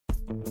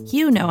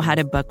You know how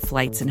to book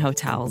flights and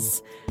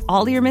hotels.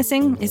 All you're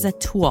missing is a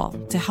tool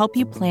to help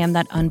you plan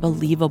that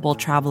unbelievable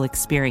travel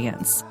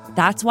experience.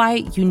 That's why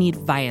you need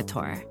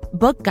Viator.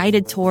 Book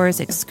guided tours,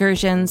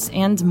 excursions,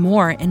 and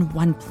more in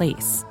one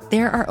place.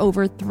 There are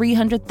over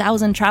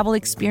 300,000 travel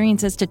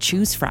experiences to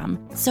choose from,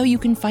 so you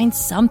can find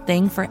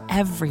something for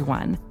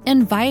everyone.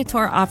 And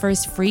Viator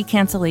offers free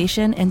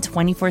cancellation and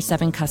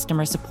 24/7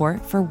 customer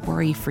support for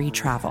worry-free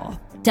travel.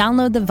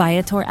 Download the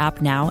Viator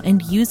app now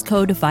and use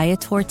code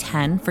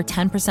Viator10 for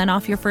 10%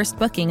 off your first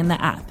booking in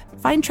the app.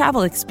 Find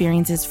travel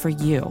experiences for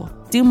you.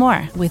 Do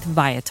more with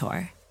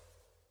Viator.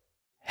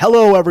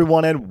 Hello,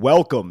 everyone, and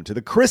welcome to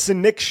the Chris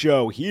and Nick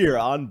Show here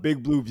on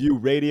Big Blue View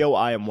Radio.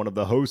 I am one of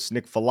the hosts,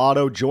 Nick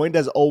Filato, joined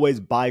as always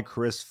by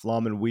Chris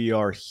Flum, and we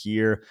are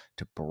here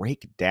to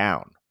break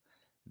down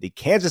the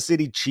Kansas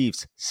City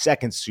Chiefs'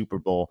 second Super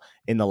Bowl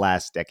in the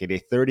last decade, a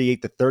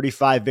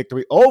 38-35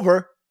 victory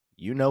over,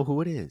 you know who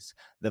it is,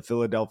 the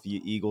Philadelphia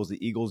Eagles.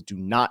 The Eagles do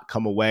not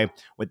come away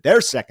with their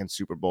second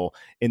Super Bowl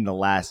in the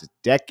last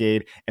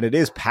decade, and it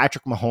is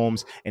Patrick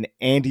Mahomes and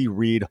Andy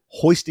Reid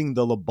hoisting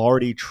the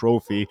Lombardi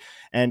Trophy.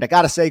 And I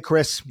got to say,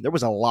 Chris, there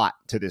was a lot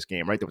to this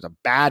game, right? There was a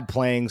bad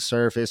playing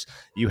surface.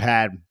 You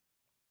had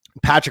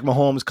Patrick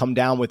Mahomes come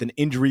down with an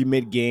injury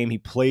mid-game. He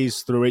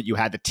plays through it. You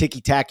had the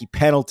ticky-tacky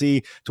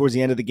penalty towards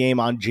the end of the game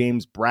on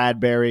James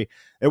Bradbury.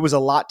 There was a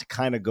lot to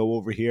kind of go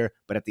over here,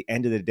 but at the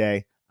end of the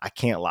day, I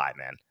can't lie,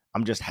 man.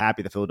 I'm just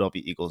happy the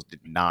Philadelphia Eagles did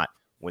not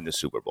win the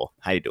Super Bowl.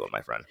 How you doing,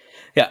 my friend?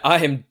 Yeah, I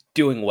am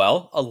doing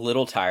well, a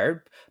little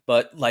tired,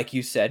 but like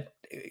you said,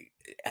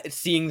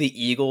 seeing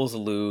the Eagles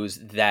lose,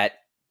 that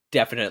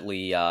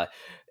definitely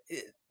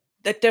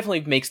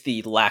makes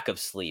the lack of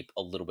sleep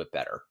a little bit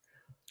better.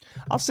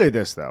 I'll say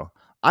this, though.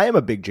 I am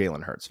a big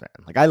Jalen Hurts fan.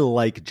 Like, I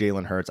like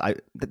Jalen Hurts.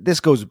 This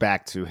goes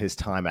back to his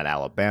time at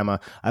Alabama.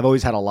 I've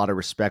always had a lot of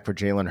respect for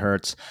Jalen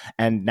Hurts,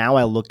 and now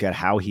I look at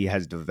how he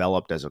has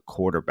developed as a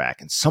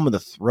quarterback and some of the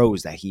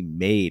throws that he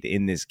made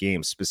in this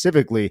game,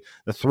 specifically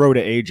the throw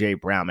to A.J.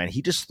 Brown. Man,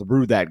 he just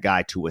threw that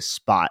guy to a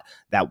spot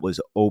that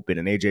was open,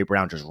 and A.J.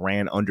 Brown just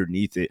ran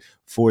underneath it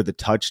for the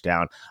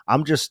touchdown.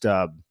 I'm just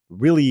I'm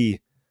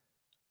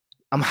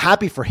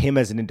happy for him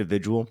as an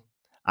individual.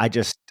 I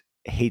just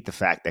hate the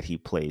fact that he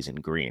plays in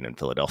green in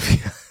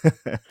Philadelphia.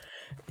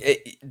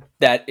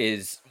 That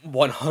is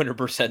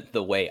 100%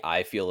 the way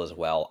I feel as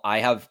well. I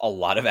have a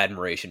lot of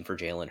admiration for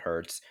Jalen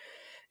Hurts.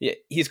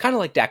 He's kind of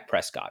like Dak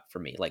Prescott for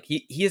me. Like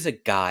he is a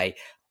guy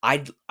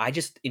I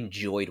just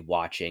enjoyed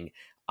watching.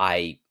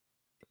 I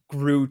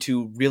grew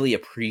to really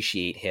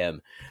appreciate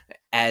him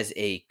as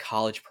a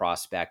college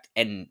prospect,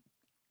 and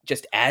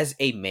just as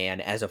a man,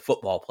 as a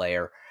football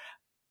player,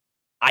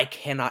 I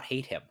cannot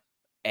hate him.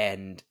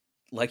 And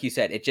like you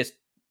said, it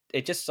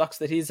just sucks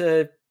that he's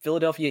a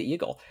Philadelphia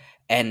Eagle.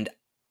 And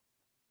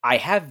I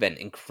have been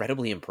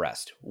incredibly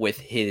impressed with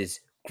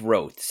his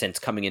growth since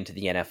coming into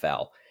the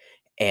NFL.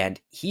 And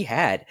he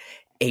had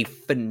a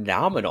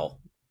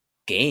phenomenal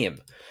game.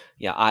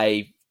 Yeah,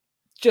 I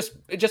just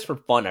for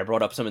fun, I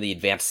brought up some of the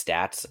advanced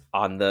stats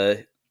on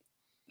the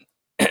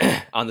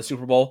on the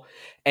Super Bowl.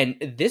 And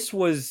this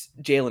was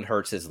Jalen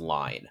Hurts'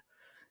 line.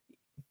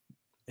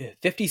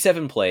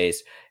 57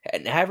 plays,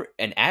 an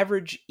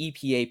average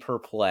EPA per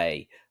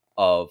play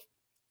of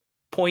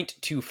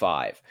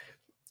 0.25,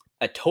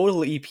 a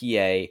total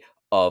EPA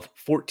of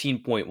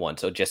 14.1.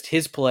 So just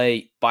his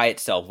play by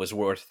itself was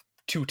worth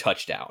 2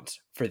 touchdowns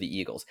for the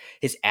Eagles.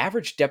 His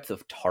average depth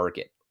of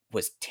target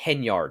was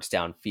 10 yards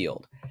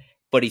downfield,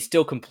 but he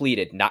still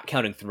completed, not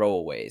counting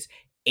throwaways,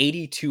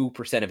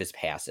 82% of his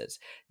passes.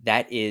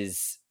 That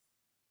is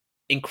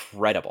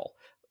incredible.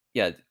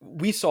 Yeah,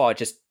 we saw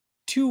just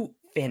 2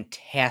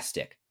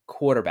 fantastic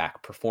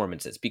quarterback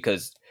performances,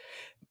 because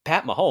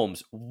Pat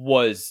Mahomes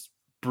was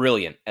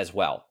brilliant as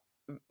well.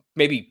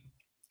 Maybe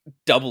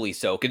doubly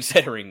so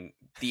considering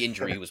the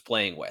injury he was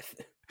playing with.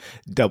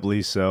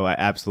 Doubly so. I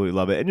absolutely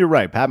love it. And you're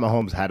right. Pat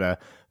Mahomes had a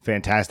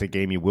fantastic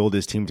game. He willed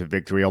his team to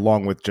victory,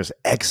 along with just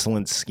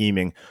excellent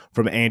scheming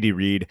from Andy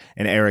Reid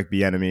and Eric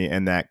Bieniemy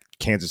and that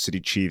Kansas City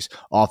Chiefs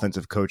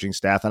offensive coaching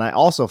staff. And I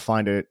also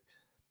find it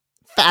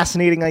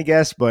fascinating, I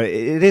guess, but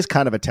it is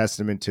kind of a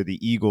testament to the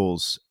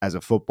Eagles as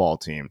a football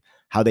team,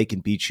 how they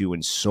can beat you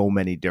in so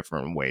many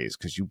different ways.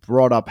 Because you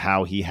brought up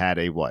how he had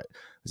a,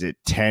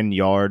 10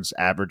 yards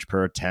average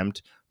per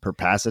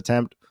pass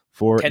attempt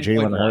for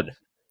Jalen Hurts?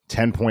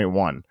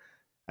 10.1.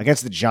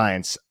 Against the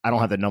Giants, I don't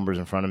have the numbers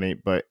in front of me,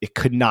 but it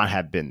could not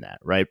have been that,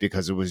 right?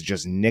 Because it was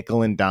just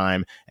nickel and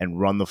dime and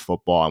run the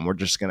football, and we're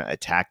just going to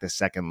attack the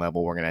second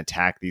level. We're going to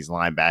attack these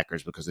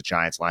linebackers because the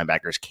Giants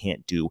linebackers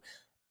can't do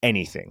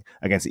anything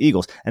against the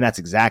Eagles, and that's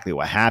exactly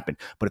what happened.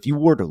 But if you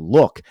were to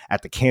look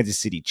at the Kansas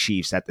City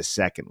Chiefs at the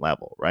second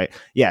level, right?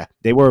 Yeah,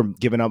 they were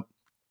giving up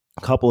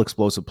a couple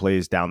explosive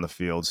plays down the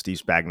field.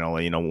 Steve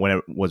Spagnuolo, when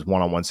it was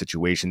one-on-one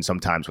situation,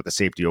 sometimes with a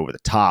safety over the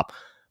top.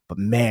 But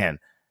man,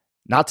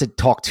 not to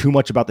talk too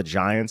much about the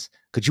Giants,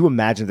 could you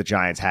imagine if the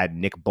Giants had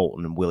Nick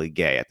Bolton and Willie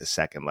Gay at the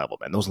second level,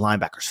 man? Those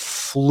linebackers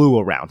flew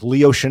around.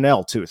 Leo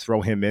Chanel, too.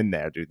 Throw him in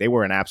there, dude. They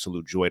were an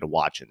absolute joy to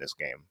watch in this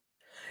game.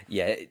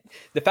 Yeah,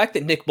 the fact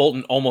that Nick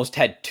Bolton almost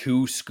had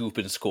 2 scoop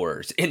and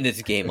scores in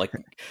this game, like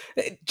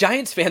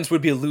Giants fans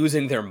would be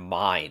losing their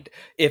mind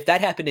if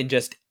that happened in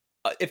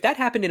if that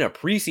happened in a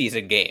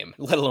preseason game,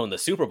 let alone the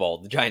Super Bowl.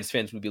 The Giants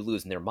fans would be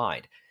losing their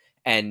mind.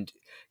 And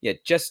yeah,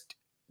 just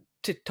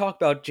to talk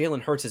about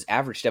Jalen Hurts'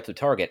 average depth of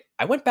target,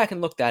 I went back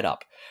and looked that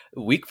up.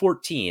 Week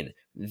 14,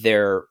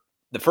 the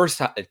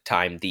first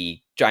time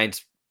the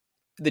Giants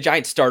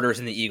starters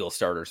and the Eagles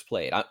starters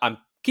played. I'm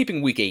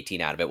keeping Week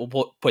 18 out of it.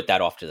 We'll put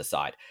that off to the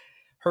side.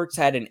 Hurts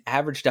had an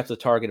average depth of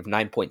target of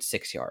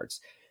 9.6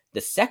 yards.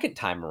 The second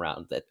time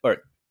around, or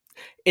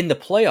in the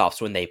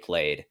playoffs when they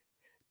played,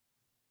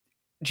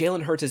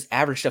 Jalen Hurts'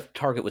 average depth of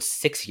target was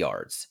 6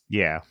 yards.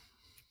 Yeah.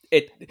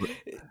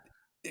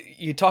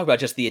 You talk about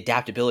just the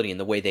adaptability and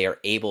the way they are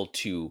able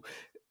to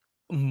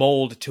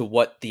mold to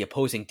what the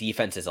opposing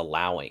defense is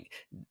allowing.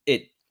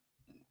 It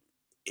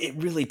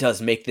really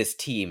does make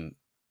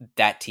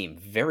that team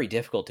very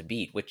difficult to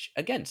beat, which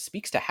again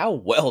speaks to how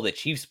well the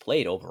Chiefs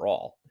played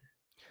overall.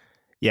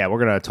 Yeah,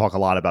 we're going to talk a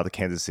lot about the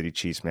Kansas City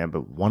Chiefs, man,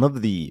 but one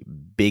of the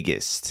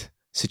biggest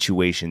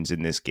situations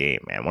in this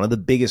game, man, one of the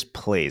biggest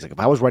plays, like if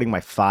I was writing my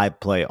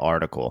 5-play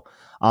article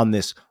on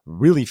this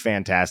really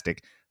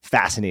fantastic,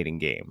 fascinating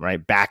game,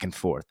 right, back and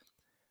forth,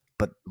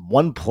 but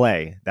one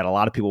play that a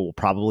lot of people will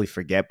probably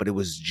forget, but it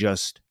was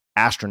just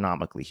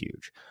astronomically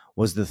huge,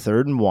 was the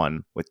 3rd and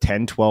 1 with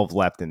 10-12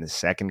 left in the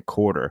second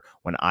quarter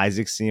when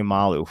Isaac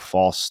Seumalo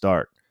false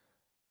start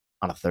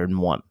on a 3rd and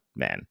 1,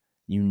 man.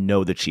 You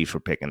know the Chiefs were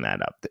picking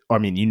that up. I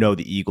mean, you know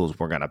the Eagles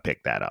were going to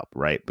pick that up,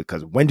 right?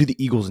 Because when do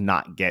the Eagles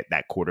not get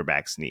that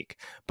quarterback sneak?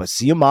 But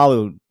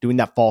Seumalo doing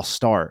that false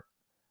start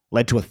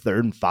led to a 3rd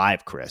and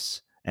 5,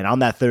 Chris. And on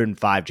that 3rd and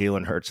 5,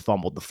 Jalen Hurts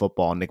fumbled the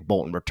football and Nick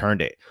Bolton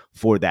returned it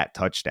for that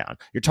touchdown.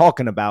 You're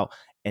talking about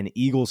an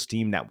Eagles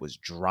team that was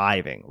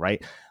driving,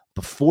 right?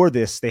 Before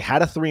this, they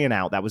had a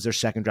 3-and-out. That was their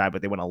second drive,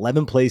 but they went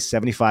 11 plays,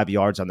 75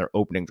 yards on their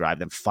opening drive,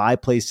 then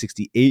 5 plays,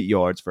 68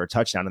 yards for a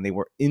touchdown, and they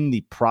were in the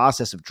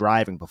process of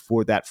driving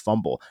before that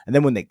fumble. And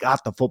then when they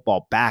got the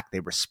football back, they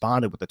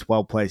responded with a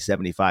 12-play,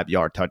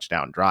 75-yard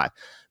touchdown drive.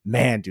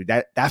 Man, dude,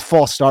 that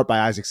false start by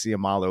Isaac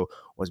Seumalo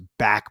was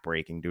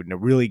backbreaking, dude, and it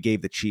really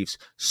gave the Chiefs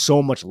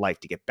so much life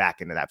to get back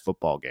into that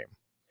football game.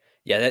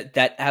 Yeah,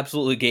 that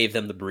absolutely gave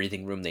them the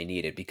breathing room they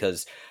needed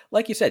because,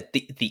 like you said,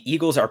 the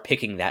Eagles are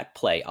picking that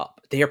play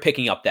up. They are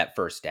picking up that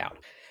first down.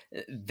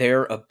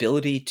 Their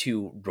ability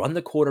to run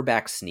the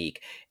quarterback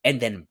sneak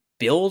and then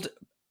build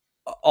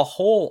a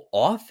whole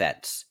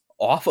offense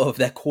off of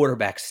that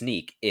quarterback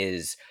sneak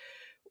is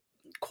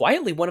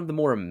quietly one of the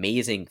more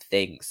amazing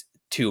things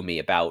to me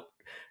about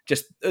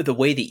just the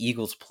way the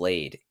Eagles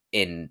played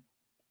in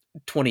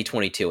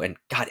 2022. And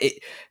God,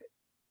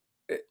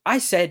 I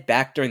said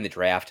back during the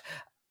draft,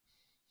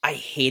 I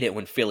hate it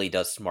when Philly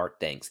does smart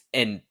things.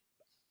 And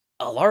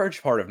a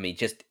large part of me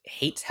just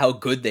hates how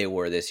good they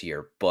were this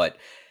year. But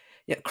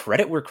yeah,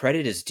 credit where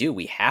credit is due.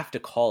 We have to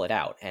call it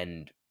out.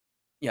 And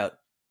yeah,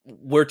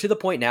 we're to the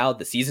point now,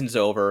 the season's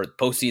over, the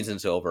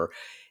postseason's over.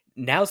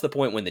 Now's the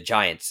point when the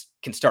Giants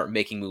can start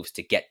making moves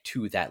to get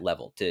to that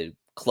level, to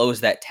close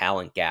that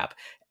talent gap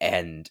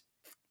and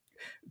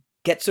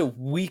get so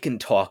we can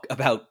talk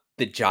about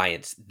the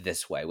Giants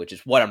this way, which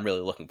is what I'm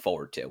really looking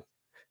forward to.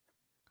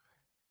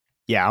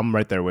 Yeah, I'm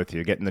right there with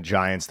you. Getting the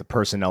Giants the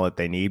personnel that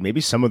they need. Maybe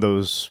some of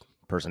those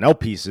personnel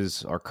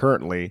pieces are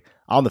currently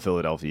on the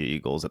Philadelphia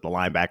Eagles at the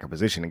linebacker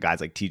position, and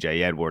guys like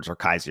TJ Edwards or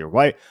Kaiser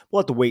White.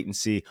 We'll have to wait and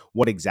see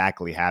what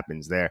exactly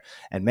happens there.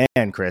 And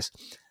man, Chris,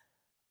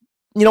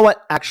 you know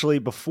what? Actually,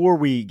 before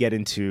we get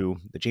into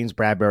the James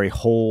Bradberry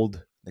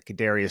hold, the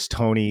Kadarius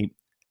Toney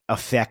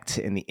effect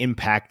and the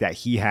impact that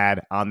he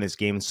had on this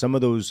game, some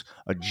of those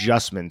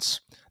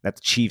adjustments that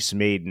the Chiefs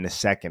made in the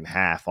second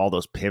half, all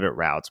those pivot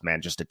routes,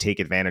 man, just to take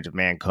advantage of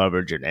man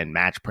coverage and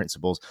match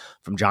principles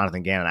from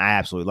Jonathan Gannon. I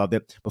absolutely loved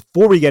it.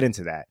 Before we get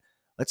into that,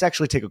 let's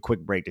actually take a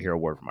quick break to hear a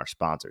word from our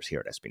sponsors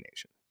here at SB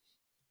Nation.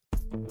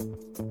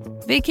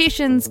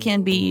 Vacations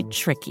can be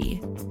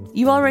tricky.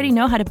 You already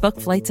know how to book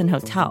flights and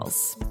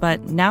hotels,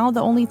 but now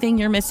the only thing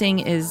you're missing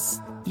is,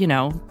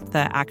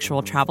 the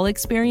actual travel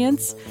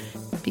experience.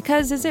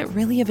 Because is it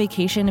really a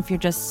vacation if you're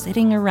just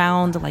sitting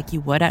around like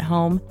you would at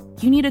home?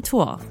 You need a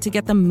tool to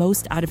get the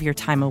most out of your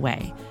time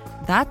away.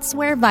 That's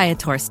where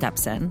Viator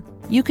steps in.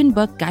 You can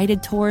book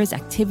guided tours,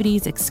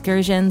 activities,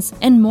 excursions,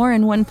 and more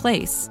in one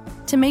place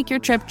to make your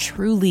trip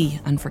truly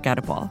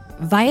unforgettable.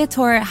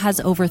 Viator has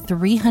over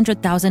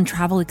 300,000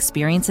 travel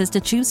experiences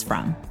to choose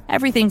from.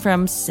 Everything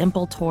from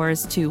simple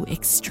tours to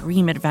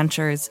extreme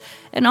adventures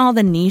and all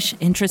the niche,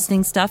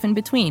 interesting stuff in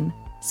between.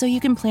 So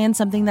you can plan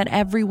something that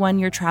everyone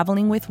you're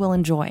traveling with will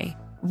enjoy.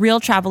 Real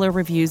traveler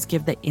reviews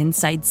give the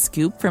inside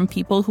scoop from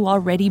people who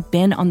already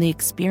been on the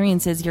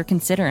experiences you're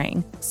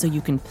considering, so you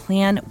can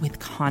plan with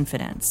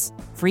confidence.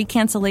 Free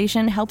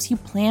cancellation helps you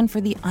plan for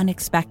the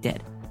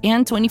unexpected.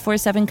 And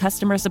 24/7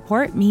 customer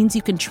support means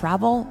you can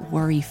travel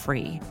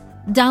worry-free.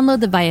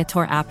 Download the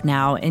Viator app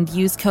now and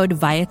use code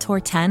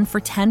Viator10 for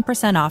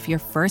 10% off your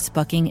first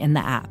booking in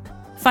the app.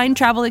 Find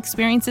travel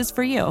experiences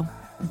for you.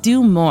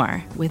 Do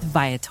more with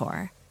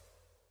Viator.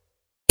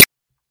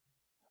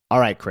 All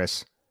right,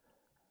 Chris.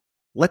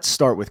 Let's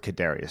start with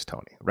Kadarius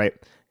Toney, right?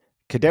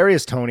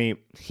 Kadarius Toney,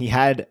 he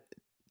had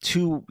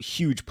two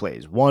huge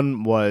plays.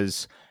 One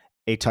was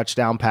a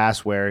touchdown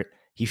pass where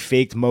he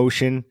faked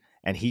motion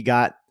and he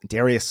got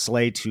Darius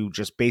Slay to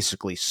just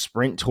basically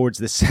sprint towards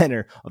the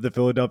center of the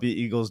Philadelphia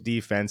Eagles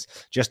defense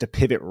just to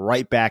pivot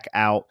right back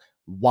out,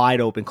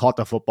 wide open, caught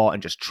the football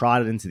and just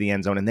trotted into the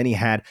end zone. And then he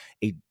had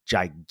a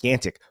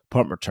gigantic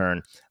punt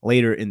return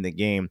later in the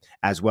game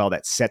as well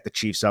that set the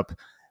Chiefs up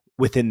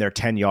within their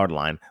 10-yard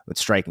line with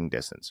striking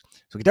distance.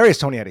 So Kadarius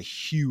Toney had a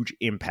huge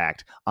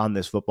impact on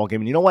this football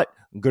game. And you know what?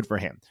 Good for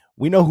him.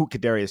 We know who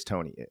Kadarius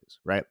Toney is,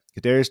 right?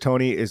 Kadarius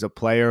Toney is a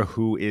player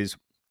who is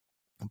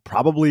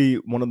probably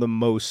definitely one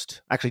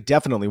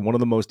of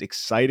the most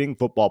exciting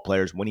football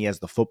players when he has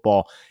the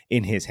football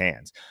in his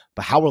hands.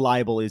 But how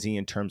reliable is he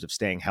in terms of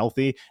staying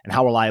healthy? And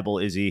how reliable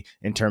is he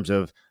in terms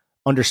of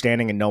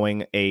understanding and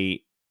knowing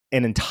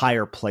an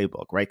entire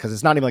playbook, right? Because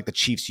it's not even like the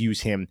Chiefs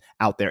use him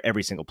out there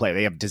every single play.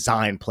 They have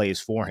design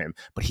plays for him,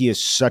 but he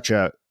is such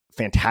a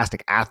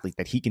fantastic athlete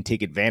that he can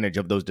take advantage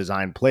of those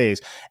design plays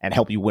and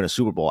help you win a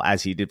Super Bowl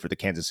as he did for the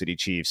Kansas City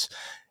Chiefs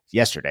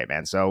yesterday,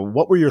 man. So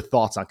what were your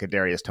thoughts on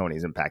Kadarius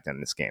Toney's impact in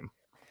this game?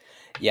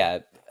 Yeah,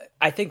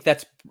 I think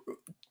that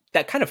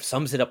kind of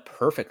sums it up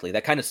perfectly.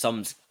 That kind of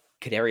sums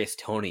Kadarius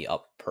Toney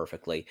up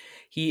perfectly.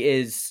 He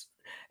is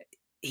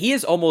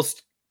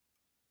almost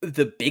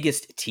the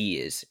biggest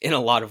tease in a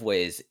lot of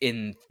ways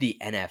in the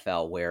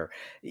NFL, where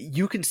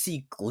you can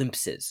see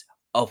glimpses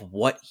of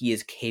what he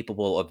is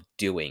capable of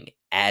doing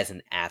as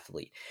an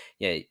athlete.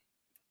 Yeah,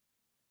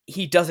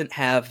 he doesn't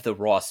have the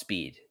raw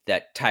speed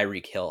that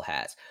Tyreek Hill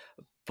has,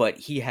 but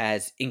he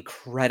has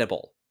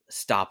incredible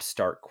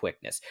stop-start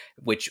quickness,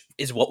 which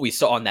is what we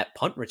saw on that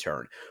punt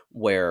return,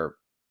 where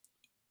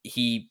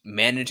he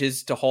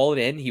manages to haul it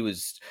in.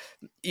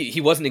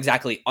 He wasn't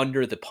exactly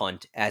under the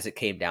punt as it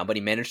came down, but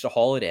he managed to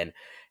haul it in.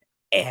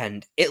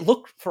 And it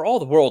looked for all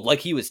the world like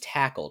he was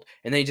tackled.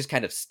 And then he just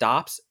kind of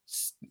stops,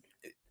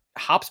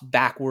 hops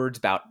backwards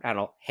about, I don't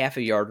know, half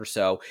a yard or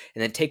so,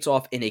 and then takes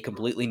off in a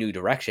completely new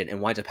direction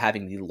and winds up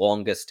having the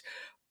longest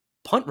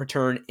punt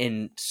return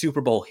in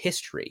Super Bowl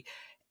history.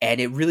 And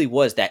it really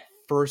was that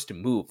first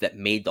move that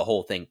made the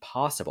whole thing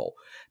possible,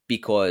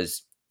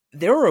 because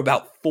there were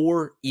about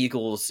 4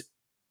 Eagles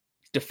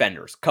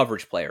defenders,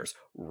 coverage players,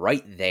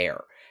 right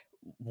there.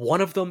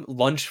 One of them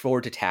lunged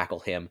forward to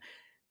tackle him.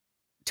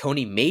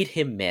 Toney made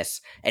him miss,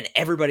 and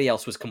everybody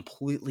else was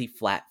completely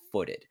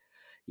flat-footed.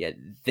 Yeah,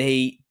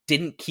 they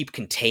didn't keep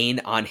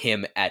contain on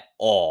him at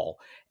all.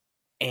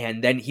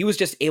 And then he was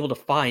just able to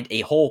find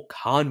a whole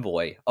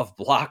convoy of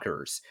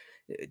blockers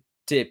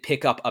to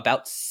pick up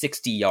about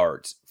 60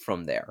 yards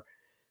from there.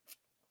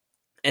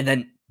 And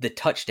then the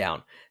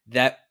touchdown,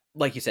 that,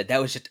 like you said,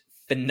 that was just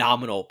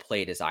phenomenal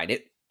play design.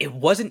 It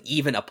wasn't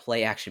even a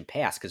play action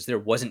pass, because there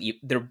wasn't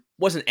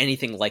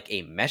anything like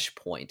a mesh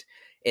point.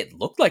 It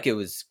looked like it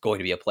was going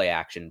to be a play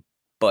action,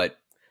 but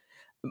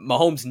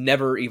Mahomes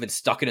never even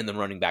stuck it in the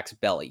running back's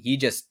belly. He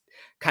just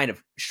kind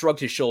of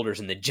shrugged his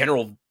shoulders in the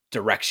general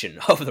direction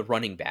of the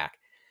running back.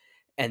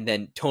 And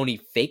then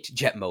Toney faked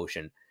jet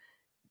motion.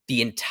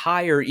 The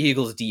entire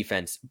Eagles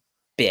defense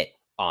bit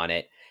on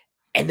it.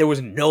 And there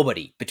was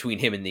nobody between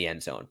him and the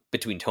end zone,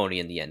 between Toney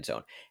and the end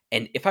zone.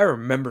 And if I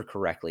remember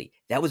correctly,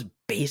 that was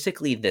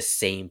basically the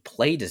same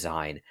play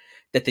design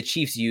that the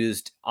Chiefs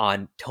used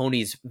on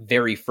Toney's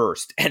very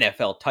first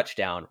NFL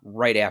touchdown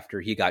right after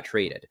he got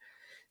traded.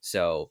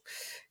 So,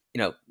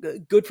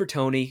 good for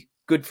Toney,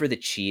 good for the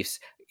Chiefs.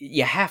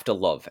 You have to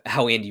love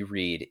how Andy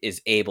Reid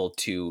is able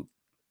to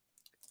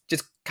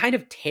just kind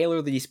of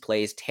tailor these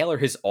plays, tailor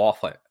his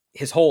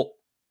whole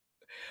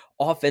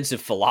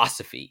offensive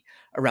philosophy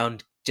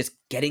around just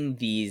getting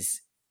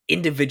these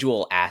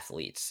individual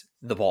athletes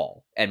the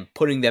ball and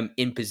putting them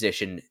in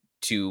position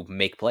to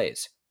make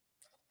plays.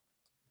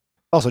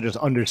 Also just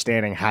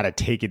understanding how to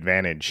take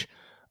advantage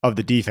of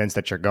the defense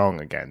that you're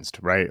going against,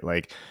 right?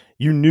 Like,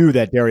 you knew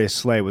that Darius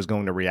Slay was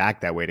going to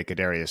react that way to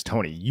Kadarius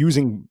Toney,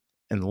 using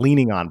and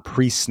leaning on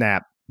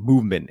pre-snap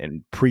movement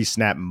and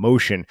pre-snap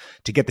motion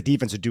to get the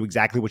defense to do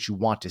exactly what you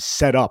want to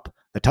set up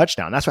the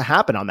touchdown. That's what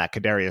happened on that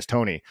Kadarius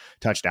Toney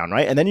touchdown,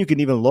 right? And then you can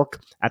even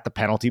look at the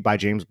penalty by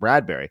James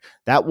Bradberry.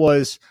 That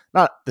was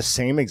not the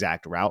same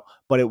exact route,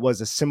 but it was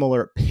a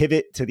similar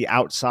pivot to the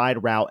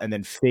outside route and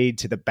then fade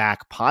to the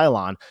back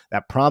pylon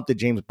that prompted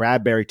James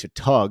Bradberry to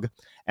tug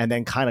and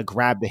then kind of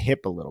grab the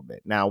hip a little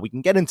bit. Now, we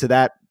can get into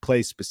that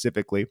play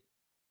specifically.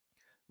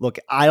 Look,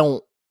 I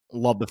don't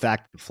love the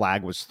fact that the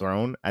flag was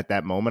thrown at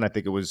that moment. I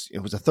think it was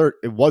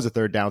a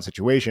third down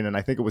situation, and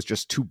I think it was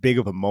just too big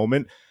of a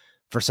moment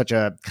for such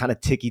a kind of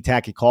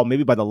ticky-tacky call.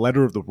 Maybe by the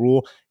letter of the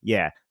rule,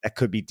 yeah, that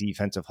could be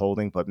defensive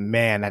holding, but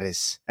man,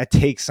 that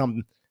takes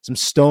some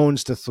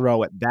stones to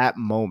throw at that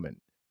moment,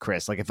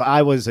 Chris. Like, if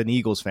I was an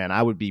Eagles fan,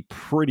 I would be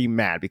pretty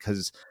mad,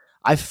 because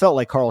I felt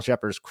like Carl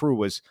Shepard's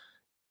crew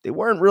they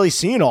weren't really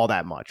seeing all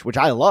that much, which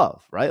I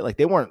love, right? Like,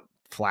 they weren't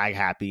flag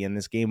happy in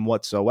this game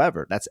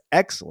whatsoever. That's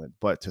excellent.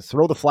 But to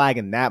throw the flag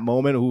in that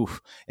moment,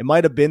 it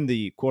might have been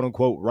the quote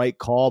unquote right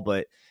call,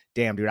 but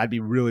damn, dude, I'd be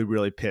really,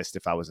 really pissed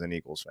if I was an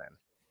Eagles fan.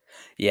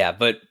 Yeah,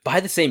 but by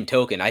the same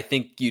token, I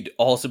think you'd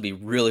also be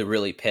really,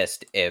 really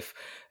pissed if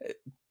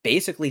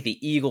basically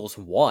the Eagles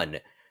won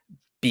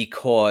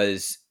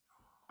because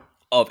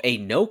of a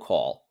no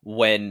call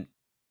when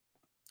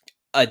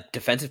a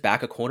defensive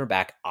back, a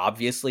cornerback,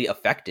 obviously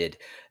affected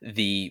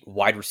the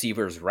wide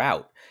receiver's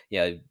route.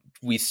 Yeah,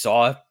 we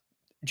saw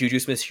Juju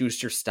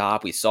Smith-Schuster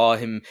stop. We saw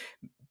him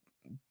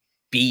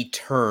be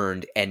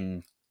turned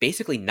and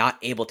basically not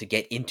able to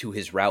get into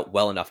his route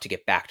well enough to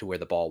get back to where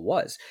the ball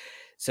was.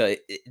 So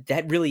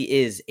that really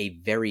is a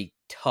very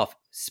tough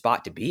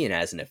spot to be in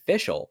as an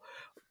official,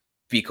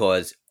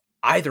 because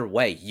either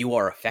way, you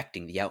are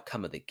affecting the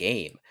outcome of the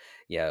game.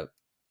 Yeah.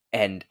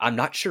 And I'm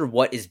not sure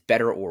what is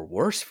better or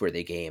worse for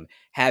the game,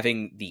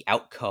 having the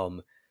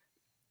outcome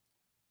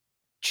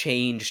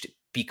changed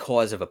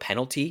because of a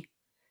penalty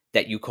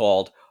that you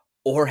called,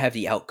 or have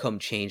the outcome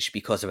changed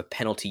because of a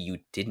penalty you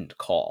didn't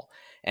call.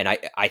 And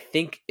I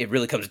think it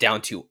really comes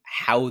down to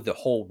how the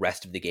whole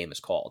rest of the game is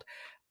called.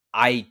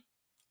 I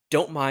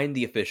don't mind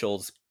the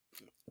officials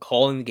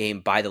calling the game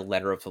by the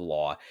letter of the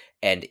law.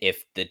 And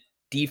if the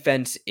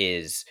defense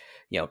is,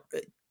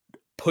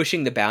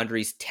 pushing the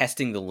boundaries,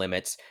 testing the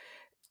limits,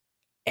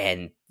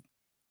 and,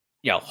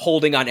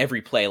 holding on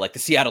every play like the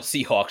Seattle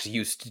Seahawks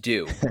used to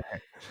do,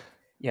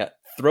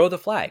 throw the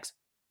flags,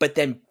 but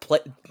then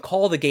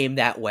call the game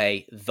that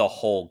way the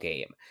whole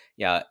game.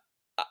 Yeah,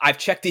 I've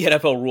checked the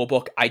NFL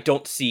rulebook. I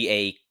don't see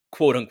a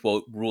quote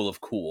unquote rule of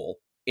cool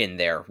in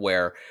there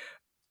where,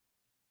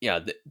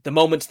 the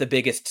moment's the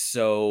biggest.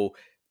 So,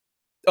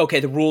 okay,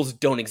 the rules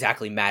don't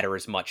exactly matter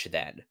as much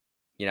then,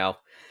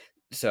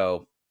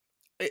 So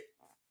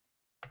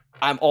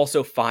I'm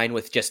also fine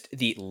with just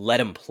the let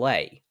them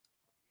play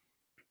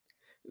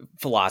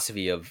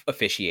philosophy of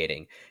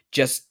officiating.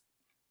 Just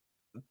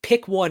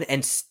pick one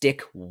and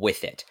stick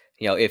with it.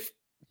 If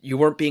you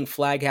weren't being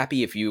flag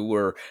happy, if you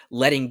were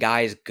letting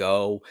guys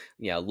go,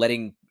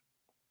 letting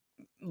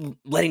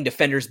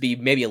defenders be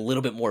maybe a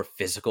little bit more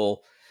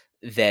physical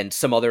than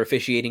some other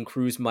officiating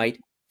crews might,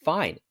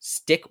 fine.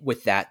 Stick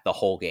with that the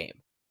whole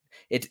game.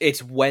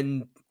 It's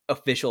when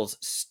officials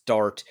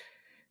start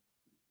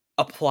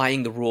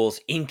applying the rules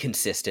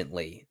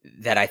inconsistently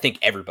that I think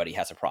everybody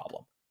has a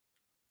problem.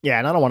 Yeah,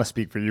 and I don't want to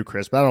speak for you,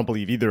 Chris, but I don't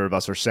believe either of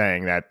us are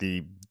saying that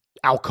the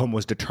outcome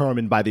was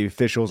determined by the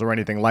officials or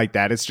anything like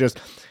that. It's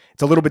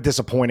a little bit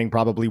disappointing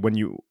probably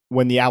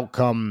when the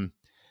outcome,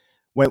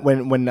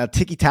 when a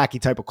ticky-tacky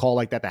type of call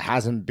like that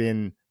hasn't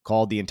been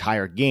called the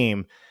entire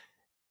game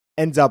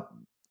ends up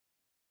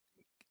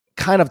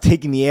kind of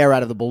taking the air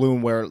out of the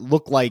balloon where it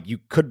looked like you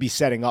could be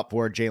setting up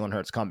for a Jalen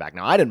Hurts comeback.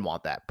 Now, I didn't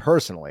want that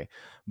personally,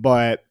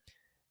 but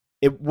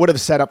it would have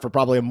set up for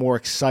probably a more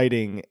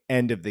exciting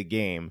end of the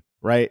game,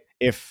 right?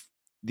 If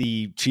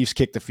the Chiefs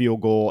kicked the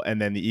field goal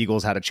and then the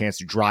Eagles had a chance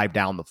to drive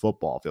down the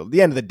football field. At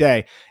the end of the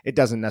day, it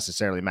doesn't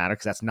necessarily matter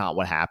because that's not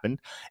what happened.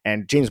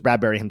 And James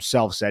Bradberry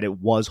himself said it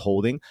was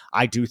holding.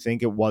 I do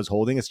think it was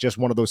holding. It's just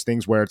one of those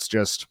things where it's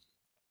just,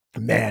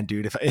 man,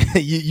 dude,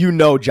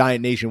 if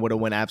Giant Nation would have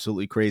went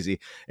absolutely crazy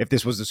if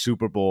this was the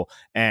Super Bowl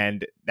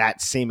and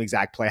that same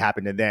exact play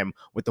happened to them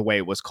with the way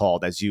it was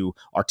called, as you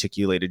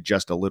articulated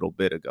just a little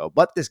bit ago.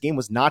 But this game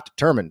was not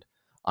determined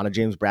on a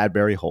James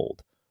Bradberry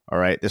hold. All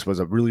right, this was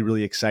a really,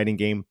 really exciting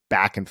game,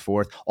 back and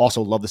forth.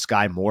 Also, love the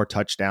Sky Moore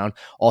touchdown.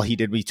 All he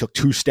did, he took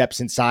 2 steps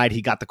inside.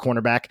 He got the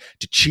cornerback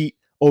to cheat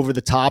over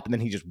the top, and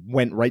then he just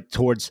went right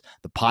towards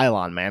the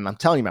pylon, man. I'm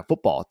telling you, man,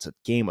 football, it's a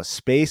game of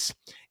space.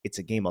 It's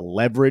a game of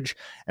leverage.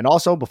 And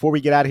also, before we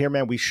get out of here,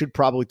 man, we should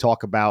probably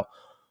talk about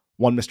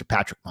one Mr.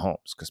 Patrick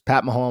Mahomes, because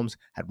Pat Mahomes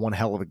had one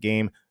hell of a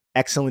game.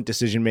 Excellent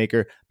decision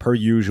maker, per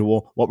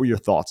usual. What were your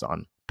thoughts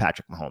on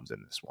Patrick Mahomes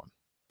in this one?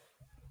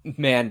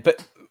 Man,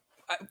 but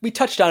we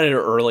touched on it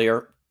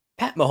earlier.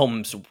 Pat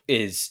Mahomes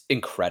is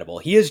incredible.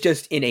 He is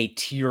just in a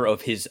tier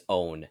of his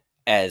own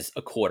as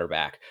a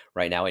quarterback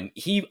right now. And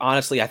he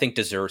honestly, I think,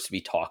 deserves to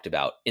be talked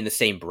about in the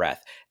same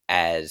breath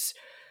as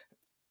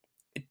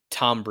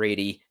Tom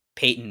Brady,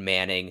 Peyton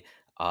Manning,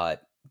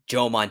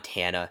 Joe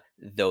Montana,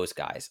 those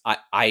guys.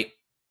 I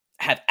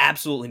have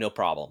absolutely no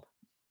problem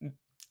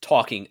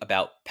talking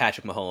about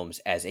Patrick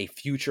Mahomes as a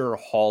future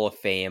Hall of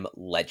Fame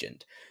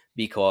legend,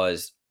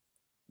 because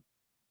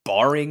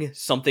barring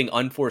something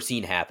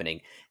unforeseen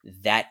happening,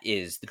 that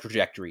is the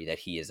trajectory that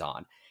he is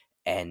on.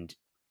 And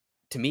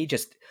to me,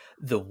 just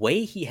the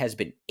way he has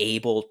been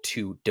able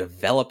to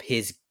develop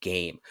his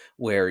game,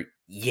 where,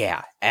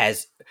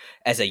 as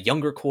a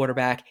younger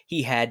quarterback,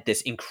 he had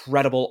this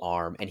incredible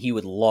arm and he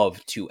would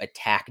love to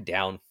attack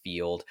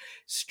downfield,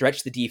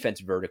 stretch the defense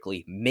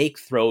vertically, make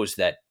throws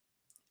that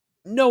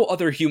no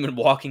other human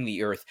walking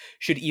the earth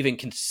should even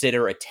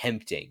consider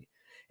attempting.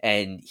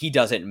 And he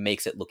does it and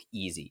makes it look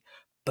easy.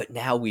 But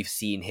now we've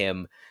seen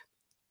him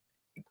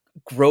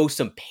grow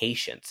some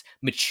patience,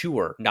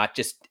 mature, not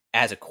just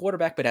as a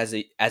quarterback, but as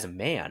a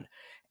man.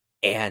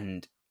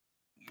 And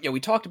we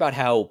talked about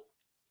how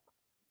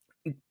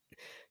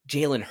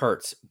Jalen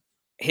Hurts,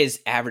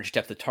 his average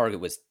depth of target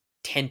was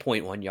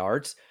 10.1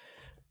 yards.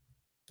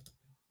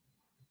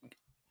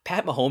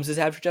 Pat Mahomes'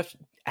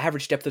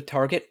 average depth of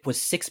target was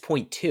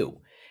 6.2.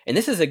 And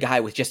this is a guy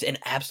with just an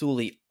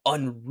absolutely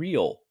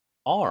unreal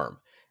arm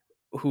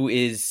who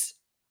is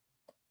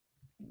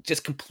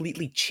just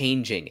completely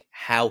changing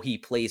how he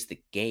plays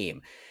the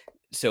game.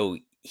 So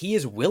he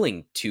is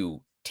willing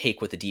to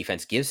take what the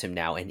defense gives him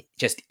now and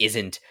just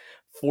isn't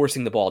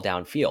forcing the ball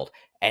downfield.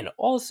 And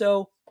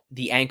also,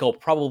 the ankle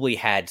probably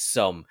had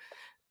some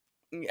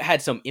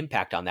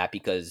impact on that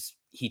because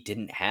he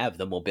didn't have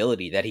the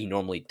mobility that he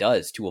normally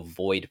does to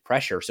avoid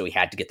pressure, so he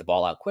had to get the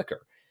ball out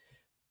quicker.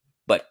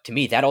 But to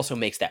me, that also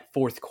makes that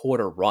fourth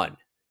quarter run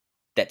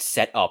that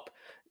set up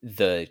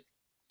the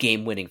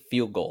game-winning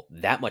field goal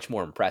that much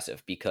more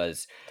impressive,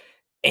 because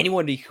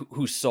anyone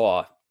who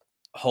saw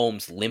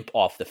Holmes limp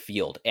off the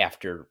field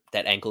after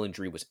that ankle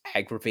injury was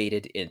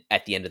aggravated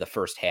at the end of the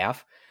first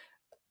half,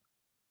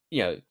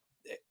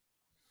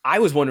 I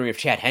was wondering if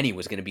Chad Henne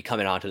was going to be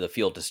coming onto the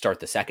field to start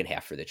the second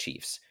half for the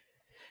Chiefs.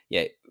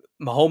 Yeah,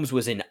 Mahomes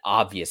was in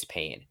obvious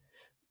pain.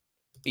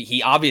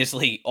 He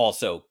obviously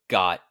also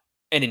got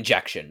an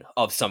injection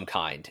of some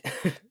kind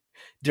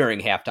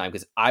during halftime,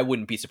 because I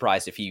wouldn't be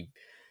surprised if he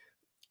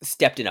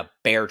stepped in a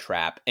bear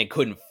trap and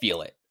couldn't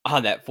feel it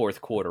on that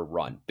fourth quarter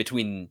run.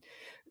 Between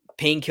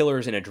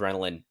painkillers and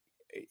adrenaline,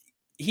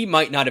 he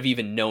might not have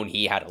even known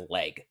he had a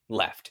leg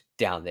left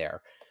down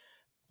there.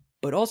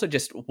 But also,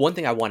 just one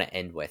thing I want to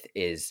end with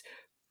is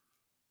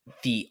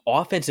the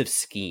offensive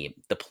scheme,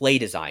 the play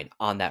design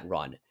on that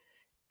run.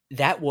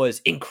 That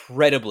was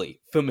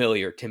incredibly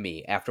familiar to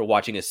me after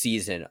watching a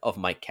season of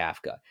Mike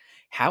Kafka.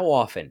 How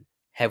often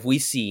have we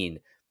seen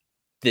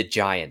the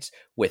Giants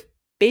with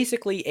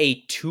basically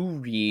a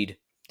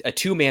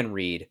two-man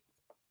read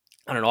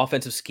on an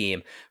offensive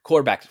scheme?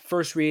 Quarterback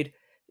first read,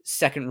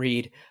 second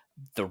read,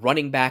 the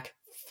running back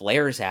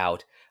flares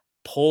out,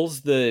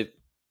 pulls the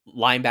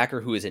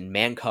linebacker who is in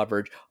man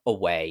coverage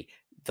away.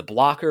 The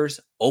blockers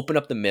open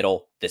up the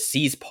middle, the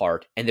C's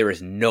part, and there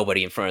is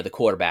nobody in front of the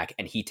quarterback,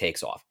 and he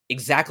takes off.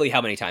 Exactly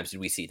how many times did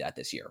we see that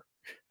this year?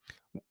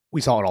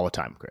 We saw it all the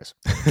time, Chris.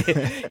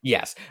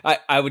 Yes.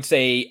 I would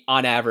say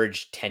on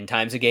average 10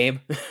 times a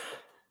game.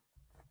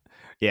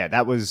 Yeah,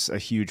 that was a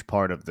huge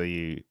part of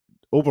the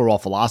overall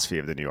philosophy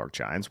of the New York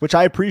Giants, which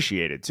I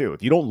appreciated too.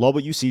 If you don't love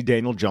what you see,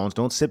 Daniel Jones,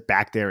 don't sit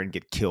back there and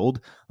get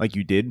killed like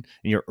you did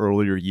in your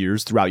earlier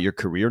years throughout your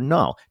career.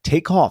 No,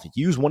 take off.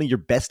 Use one of your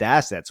best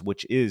assets,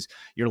 which is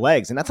your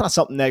legs. And that's not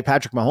something that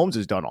Patrick Mahomes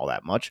has done all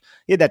that much.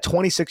 He had that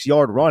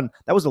 26-yard run.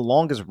 That was the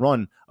longest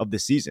run of the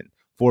season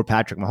for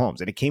Patrick Mahomes.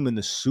 And it came in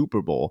the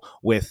Super Bowl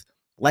with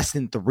less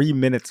than 3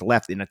 minutes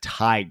left in a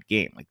tied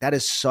game. Like, that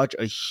is such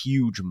a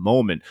huge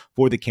moment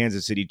for the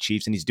Kansas City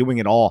Chiefs, and he's doing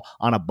it all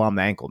on a bum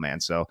ankle, man.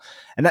 So,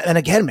 and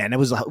again, man, it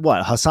was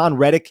what Hassan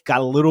Reddick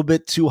got a little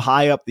bit too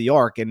high up the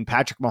arc, and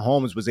Patrick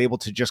Mahomes was able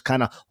to just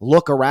kind of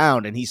look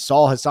around, and he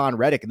saw Hassan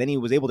Reddick, and then he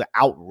was able to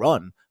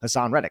outrun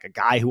Hassan Reddick, a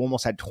guy who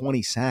almost had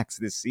 20 sacks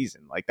this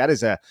season. Like,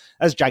 that's a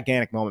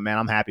gigantic moment, man.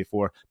 I'm happy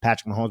for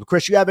Patrick Mahomes. But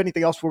Chris, you have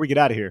anything else before we get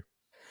out of here?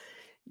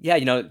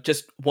 Yeah,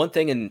 just one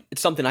thing, and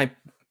it's something I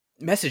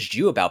messaged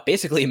you about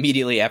basically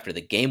immediately after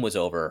the game was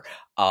over.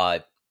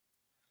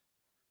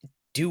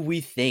 Do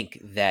we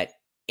think that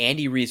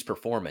Andy Reid's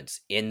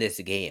performance in this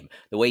game,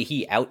 the way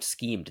he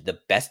out-schemed the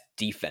best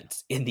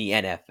defense in the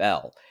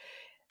NFL,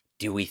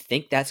 do we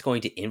think that's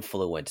going to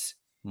influence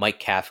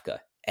Mike Kafka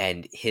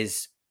and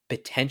his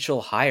potential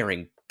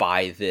hiring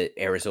by the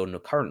Arizona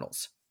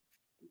Cardinals?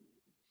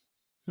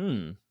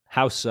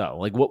 How so?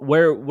 Like,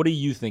 what are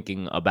you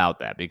thinking about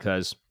that?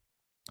 Because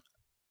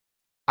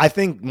I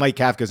think Mike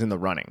Kafka's in the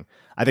running.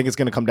 I think it's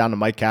going to come down to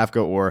Mike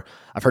Kafka, or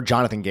I've heard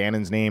Jonathan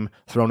Gannon's name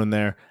thrown in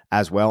there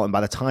as well. And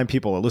by the time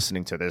people are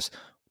listening to this,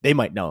 they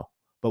might know.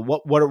 But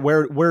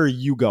where are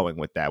you going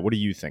with that? What do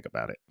you think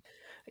about it?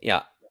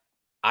 Yeah,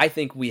 I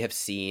think we have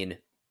seen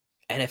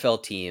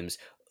NFL teams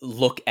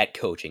look at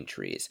coaching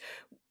trees.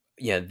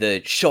 Yeah,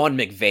 the Sean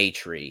McVay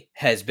tree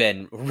has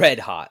been red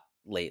hot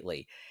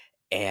lately.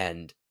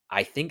 And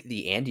I think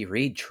the Andy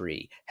Reid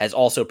tree has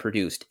also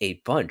produced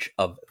a bunch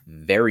of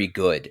very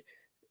good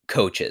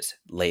coaches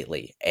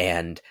lately.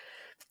 And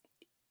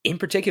in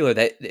particular,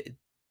 that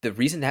the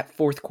reason that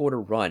fourth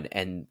quarter run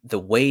and the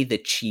way the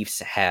Chiefs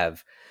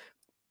have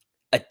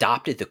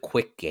adopted the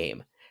quick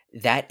game,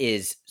 that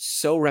is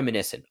so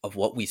reminiscent of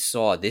what we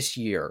saw this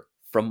year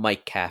from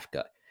Mike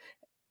Kafka.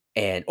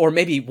 Or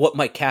maybe what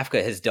Mike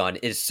Kafka has done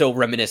is so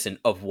reminiscent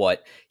of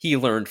what he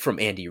learned from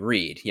Andy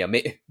Reid. Yeah,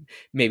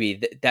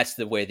 maybe that's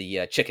the way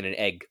the chicken and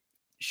egg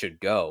should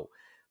go.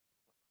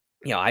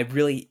 I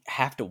really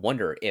have to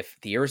wonder if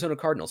the Arizona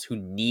Cardinals, who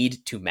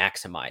need to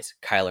maximize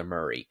Kyler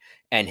Murray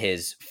and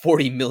his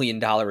 $40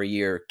 million a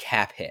year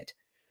cap hit,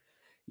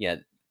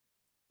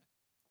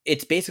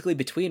 it's basically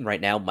between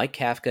right now Mike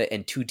Kafka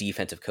and two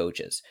defensive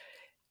coaches.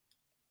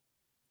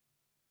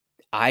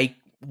 I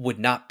would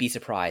not be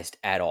surprised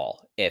at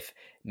all if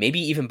maybe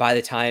even by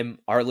the time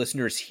our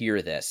listeners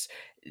hear this,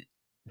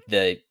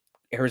 the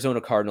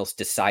Arizona Cardinals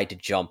decide to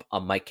jump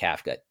on Mike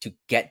Kafka to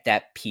get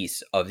that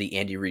piece of the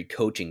Andy Reid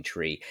coaching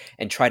tree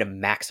and try to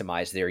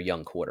maximize their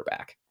young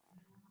quarterback.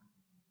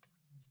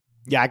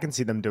 Yeah, I can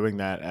see them doing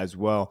that as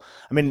well.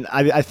 I mean,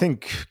 I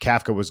think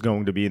Kafka was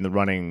going to be in the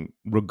running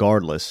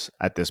regardless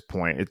at this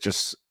point. It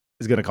just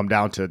is going to come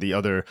down to the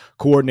other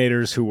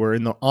coordinators who were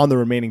on the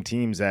remaining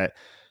teams that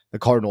the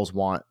Cardinals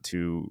want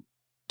to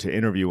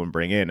interview and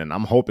bring in. And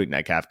I'm hoping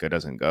that Kafka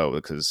doesn't go,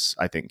 because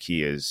I think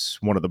he is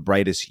one of the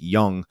brightest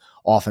young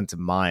offensive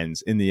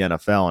minds in the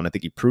NFL. And I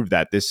think he proved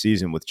that this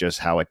season with just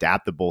how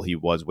adaptable he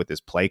was with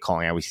his play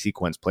calling, how he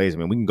sequence plays. I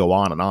mean, we can go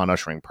on and on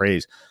ushering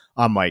praise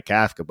on Mike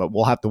Kafka, but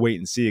we'll have to wait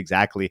and see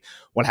exactly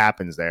what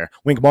happens there.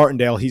 Wink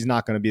Martindale, he's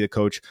not going to be the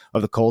coach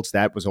of the Colts.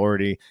 That was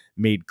already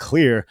made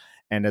clear.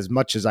 And as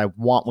much as I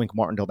want Wink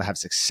Martindale to have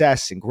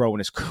success and grow in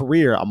his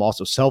career, I'm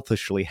also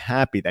selfishly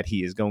happy that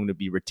he is going to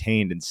be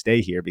retained and stay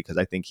here, because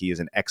I think he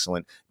is an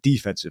excellent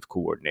defensive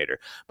coordinator.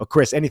 But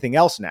Chris, anything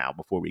else now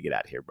before we get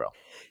out of here, bro?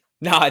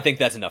 No, I think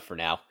that's enough for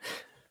now.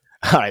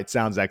 All right,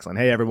 sounds excellent.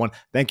 Hey, everyone,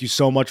 thank you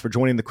so much for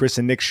joining the Chris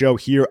and Nick Show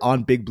here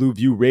on Big Blue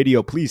View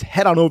Radio. Please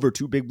head on over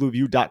to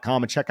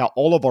bigblueview.com and check out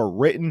all of our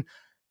written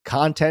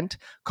content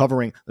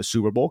covering the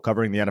Super Bowl,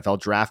 covering the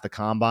NFL Draft, the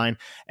Combine,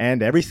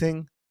 and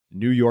everything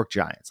New York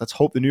Giants. Let's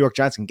hope the New York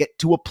Giants can get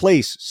to a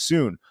place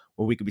soon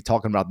where we could be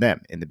talking about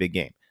them in the big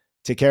game.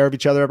 Take care of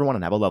each other, everyone,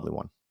 and have a lovely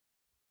one.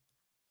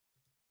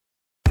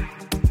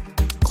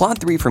 Claude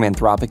 3 from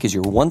Anthropic is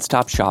your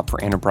one-stop shop for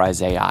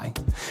enterprise AI.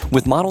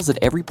 With models at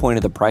every point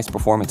of the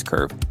price-performance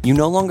curve, you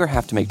no longer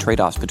have to make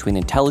trade-offs between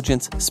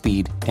intelligence,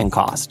 speed, and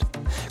cost.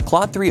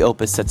 Claude 3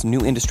 Opus sets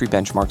new industry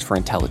benchmarks for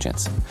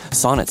intelligence.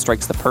 Sonnet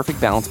strikes the perfect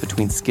balance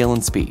between skill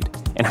and speed.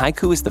 And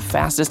Haiku is the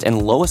fastest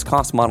and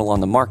lowest-cost model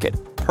on the market,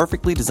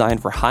 perfectly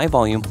designed for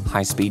high-volume,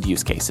 high-speed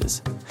use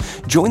cases.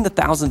 Join the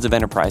thousands of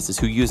enterprises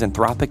who use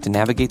Anthropic to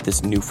navigate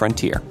this new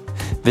frontier.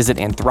 Visit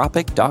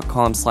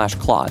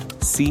anthropic.com/Claude,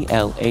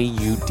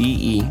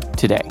 CLAUDE,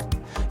 today.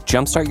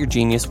 Jumpstart your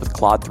genius with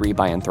Claude 3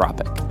 by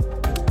Anthropic.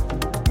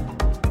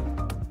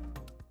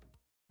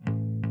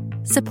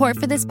 Support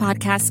for this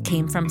podcast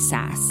came from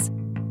SAS.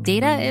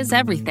 Data is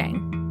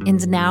everything,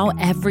 and now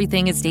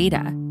everything is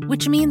data,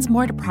 which means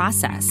more to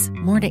process,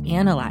 more to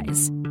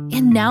analyze.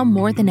 And now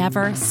more than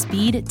ever,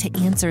 speed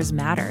to answers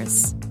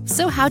matters.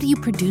 So how do you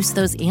produce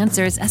those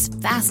answers as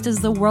fast as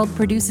the world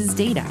produces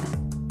data?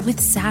 With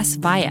SAS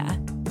Viya,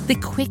 the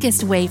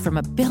quickest way from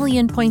a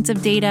billion points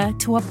of data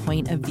to a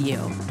point of view.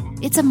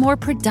 It's a more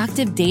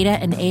productive data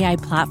and AI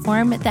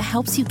platform that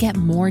helps you get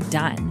more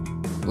done.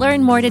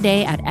 Learn more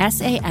today at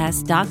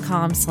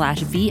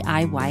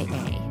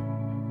sas.com/VIYA.